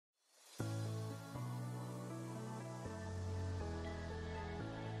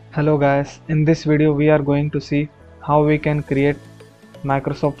Hello guys, in this video we are going to see how we can create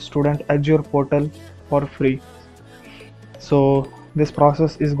Microsoft Student Azure portal for free. So this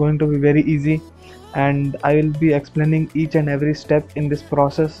process is going to be very easy and I will be explaining each and every step in this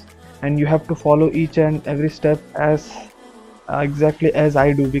process, and you have to follow each and every step as exactly as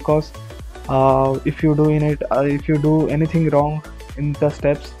I do, because if you do anything wrong in the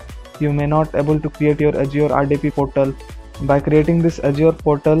steps, you may not able to create your Azure RDP portal. By creating this Azure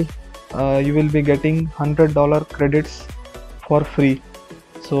portal, you will be getting $100 credits for free.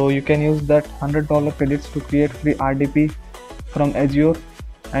 So you can use that $100 credits to create free RDP from Azure,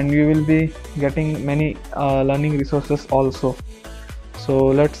 and you will be getting many learning resources also. So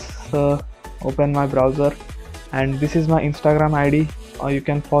let's open my browser, and this is my Instagram ID. You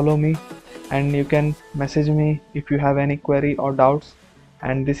can follow me and you can message me if you have any query or doubts.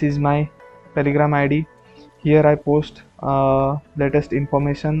 And this is my Telegram ID. Here I post latest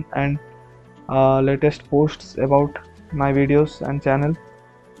information and latest posts about my videos and channel.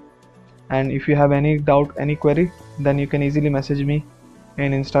 And if you have any doubt, any query, then you can easily message me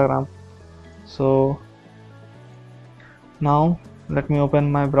in Instagram. So now let me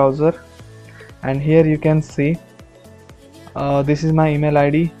open my browser, and here you can see this is my email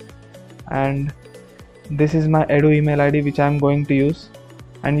ID, and this is my Edu email ID which I am going to use.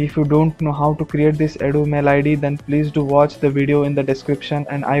 And if you don't know how to create this Edu Mail ID, then please do watch the video in the description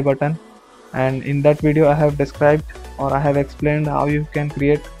and I button. And in that video I have described, or I have explained how you can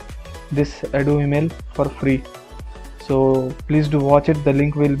create this Edu email for free. So please do watch it, the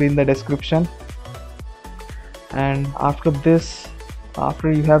link will be in the description. And after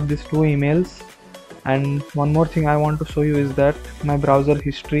you have these two emails, and one more thing I want to show you is that my browser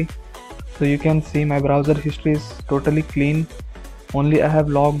history. So you can see my browser history is totally clean. Only I have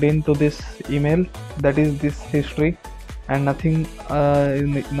logged into this email, that is this history, and nothing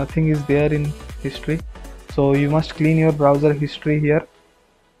is there in history. So you must clean your browser history here.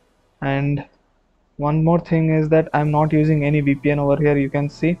 And one more thing is that I'm not using any VPN over here. You can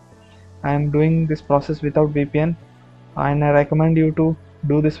see I'm doing this process without VPN, and I recommend you to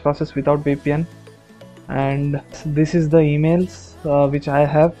do this process without VPN. And this is the emails which I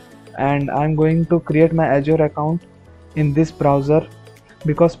have, and I'm going to create my Azure account in this browser,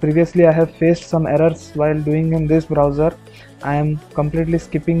 because previously I have faced some errors while doing in this browser. I am completely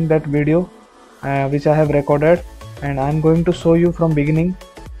skipping that video which I have recorded, and I'm going to show you from beginning.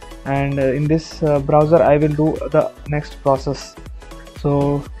 And in this browser I will do the next process.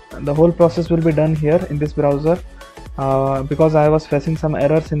 So the whole process will be done here in this browser because I was facing some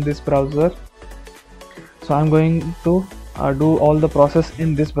errors in this browser. So I'm going to do all the process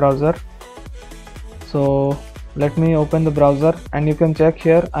in this browser. So let me open the browser, and you can check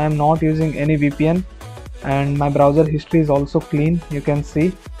here I am not using any VPN, and my browser history is also clean, you can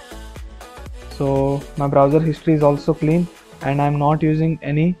see. So my browser history is also clean, and I am not using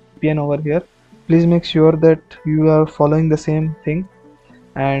any VPN over here. Please make sure that you are following the same thing.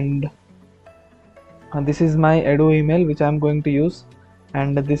 And this is my Edu email which I am going to use,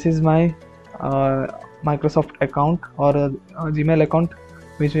 and this is my Microsoft account or Gmail account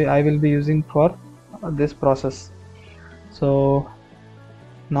which I will be using for this process. So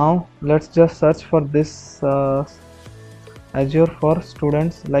now let's just search for this Azure for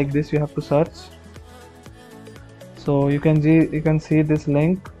students. Like this you have to search. So you can see this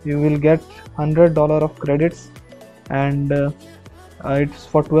link. You will get $100 of credits, and it's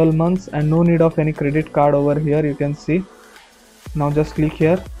for 12 months and no need of any credit card over here. You can see. Now just click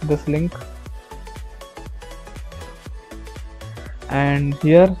here, this link, and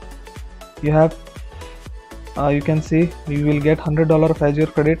here you have you can see you will get $100 of Azure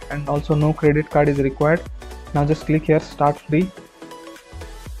credit, and also no credit card is required. Now just click here, start free.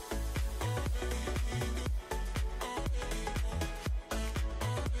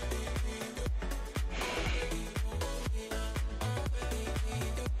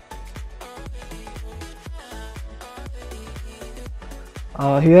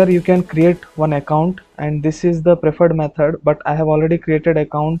 Here you can create one account, and this is the preferred method, but I have already created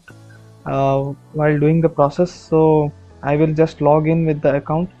account while doing the process, so I will just log in with the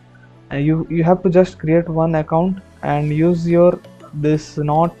account. And you have to just create one account and use your this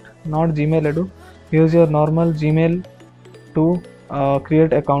not Gmail Edu, use your normal Gmail to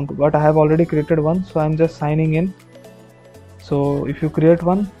create account. But I have already created one, so I'm just signing in. So if you create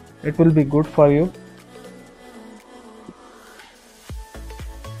one, it will be good for you.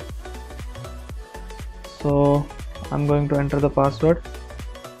 So I'm going to enter the password.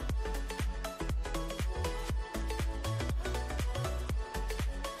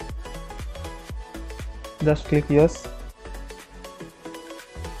 Just click yes.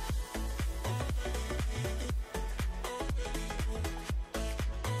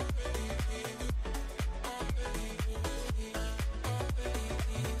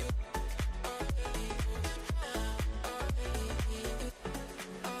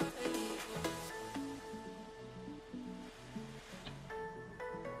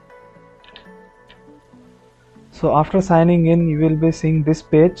 So after signing in, you will be seeing this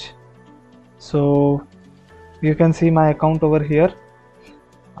page. So you can see my account over here.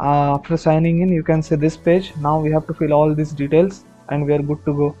 After signing in, you can see this page. Now we have to fill all these details and we are good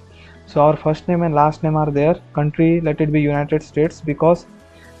to go. So our first name and last name are there. Country, let it be United States, because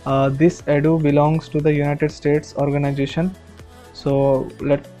this Edu belongs to the United States organization. So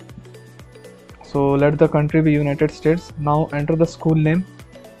let the country be United States. Now enter the school name.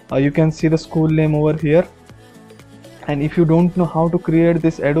 You can see the school name over here. And if you don't know how to create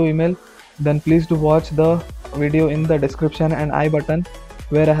this Edu email, then please do watch the video in the description and I button,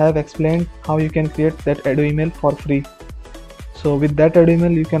 where I have explained how you can create that Edu email for free. So with that Edu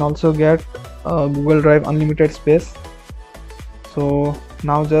email, you can also get Google Drive unlimited space. So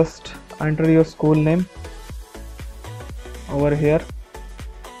now just enter your school name over here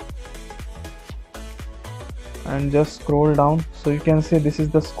and just scroll down. So you can see this is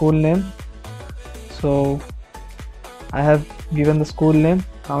the school name. So I have given the school name.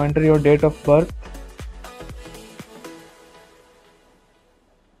 Now enter your date of birth.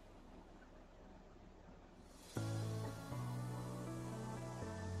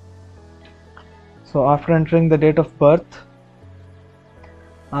 So after entering the date of birth,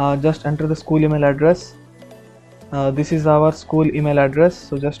 just enter the school email address. This is our school email address,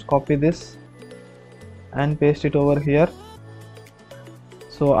 so just copy this and paste it over here.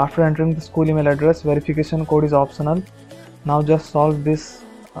 So after entering the school email address, verification code is optional. Now just solve this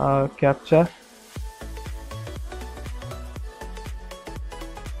CAPTCHA.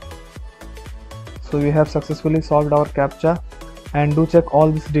 So we have successfully solved our CAPTCHA, and do check all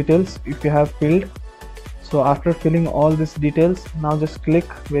these details if you have filled. So after filling all these details, now just click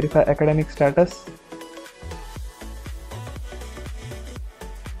verify academic status.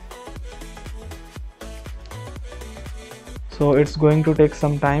 So it's going to take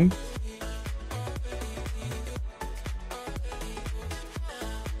some time.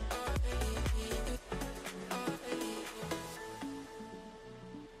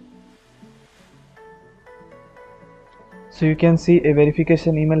 So you can see a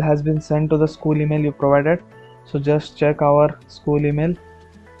verification email has been sent to the school email you provided. So just check our school email.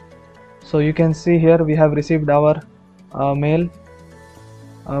 So you can see here we have received our mail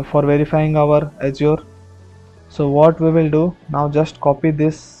for verifying our Azure. So what we will do now, just copy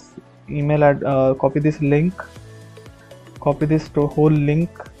this email copy this link, copy this to whole link,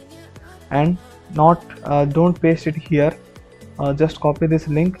 and don't paste it here. Just copy this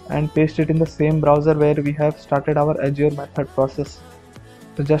link and paste it in the same browser where we have started our Azure method process.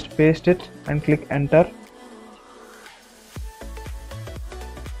 So just paste it and click enter.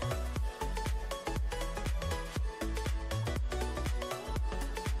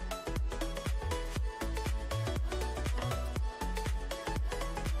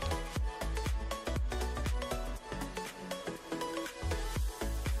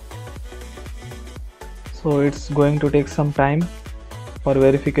 So it's going to take some time for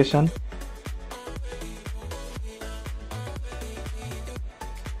verification.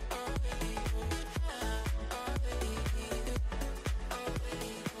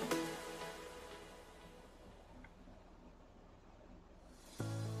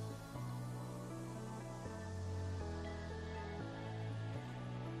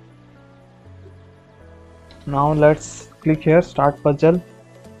 Now let's click here start puzzle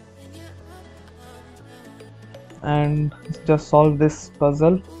and just solve this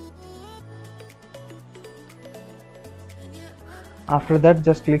puzzle. After that,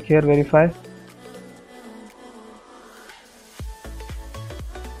 just click here verify.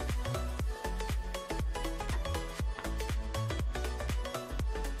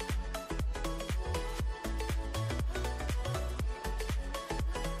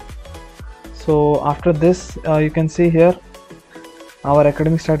 So after this, you can see here our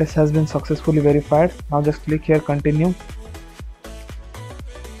academic status has been successfully verified. Now just click here continue,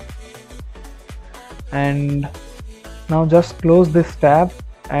 and now just close this tab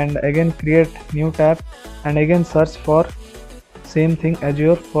and again create new tab and again search for same thing,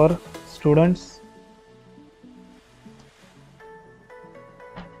 Azure for students.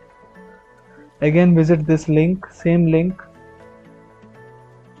 Again visit this link, same link,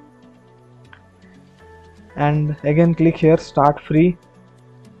 and again click here start free.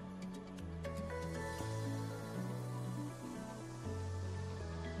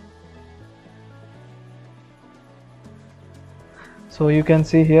 So you can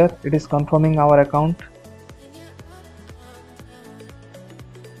see here it is confirming our account.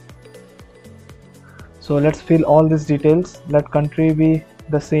 So let's fill all these details. Let country be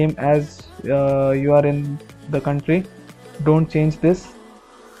the same as you are in the country. Don't change this.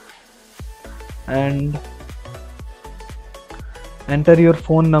 And enter your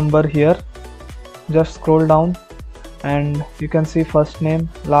phone number here. Just scroll down and you can see first name,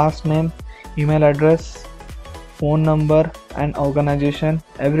 last name, email address, phone number and organization.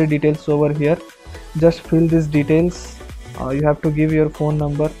 Every details over here. Just fill these details. You have to give your phone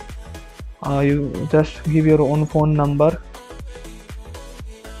number. You just give your own phone number.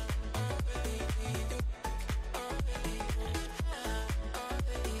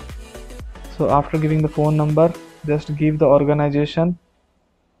 So after giving the phone number, just give the organization.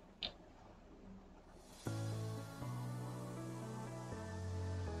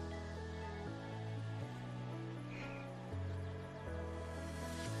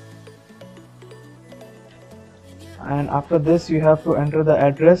 And after this you have to enter the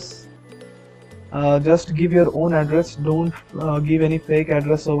address. Just give your own address, don't give any fake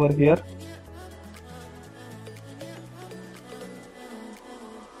address over here.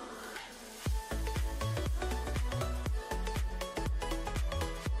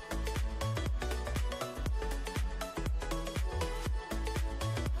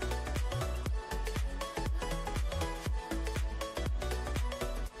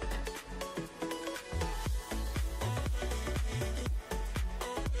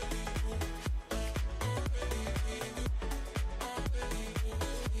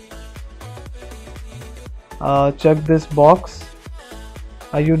 Check this box.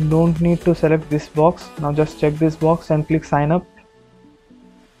 You don't need to select this box. Now just check this box and click sign up.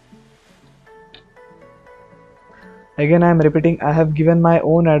 Again I am repeating, I have given my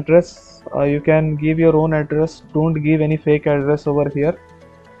own address. You can give your own address, don't give any fake address over here.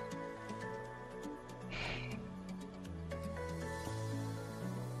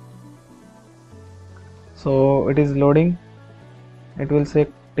 So it is loading, it will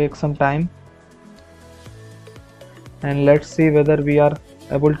take some time. And let's see whether we are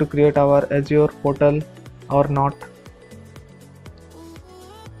able to create our Azure portal or not.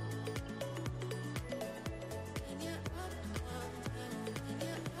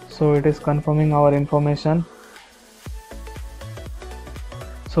 So it is confirming our information.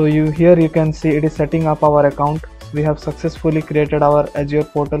 So here you can see it is setting up our account. We have successfully created our Azure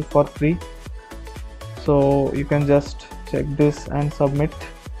portal for free. So you can just check this and submit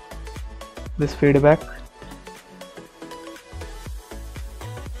this feedback.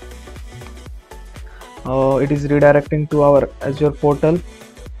 It is redirecting to our Azure portal.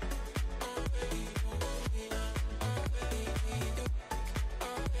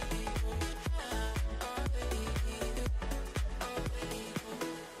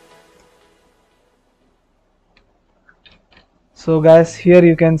 So guys, here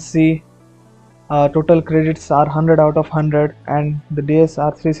you can see total credits are 100 out of 100 and the days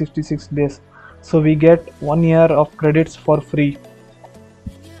are 366 days. So we get 1 year of credits for free.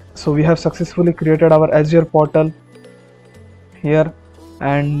 So we have successfully created our Azure portal here,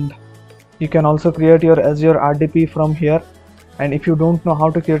 and you can also create your Azure RDP from here. And if you don't know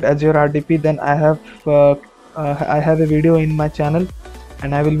how to create Azure RDP, then I have a video in my channel,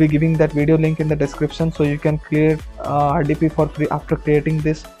 and I will be giving that video link in the description, so you can create RDP for free after creating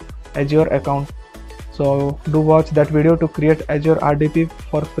this Azure account. So do watch that video to create Azure RDP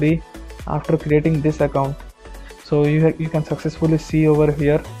for free after creating this account. So you can successfully see over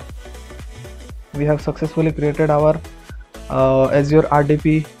here we have successfully created our Azure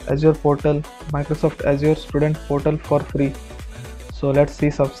RDP, Azure portal, Microsoft Azure student portal for free. So let's see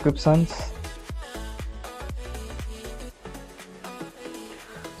subscriptions.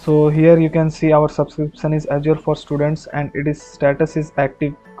 So here you can see our subscription is Azure for students and its status is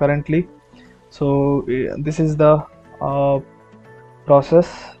active currently. So this is the process,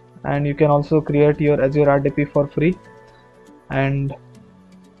 and you can also create your Azure RDP for free. And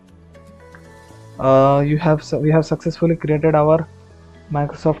we have successfully created our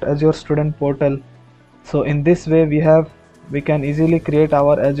Microsoft Azure student portal. So in this way we can easily create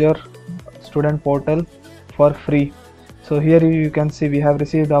our Azure student portal for free. So here you can see we have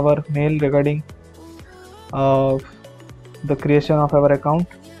received our mail regarding the creation of our account.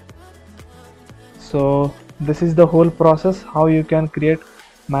 So this is the whole process how you can create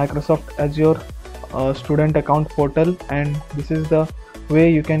Microsoft Azure student account portal, and this is the way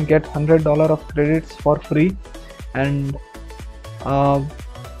you can get $100 of credits for free. And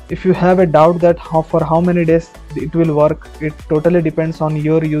if you have a doubt that for how many days it will work, it totally depends on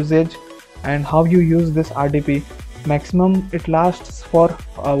your usage and how you use this RDP. Maximum it lasts for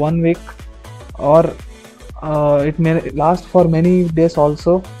 1 week, or it may last for many days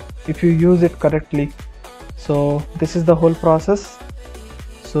also if you use it correctly. So this is the whole process.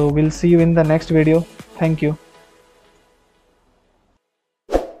 So we'll see you in the next video. Thank you.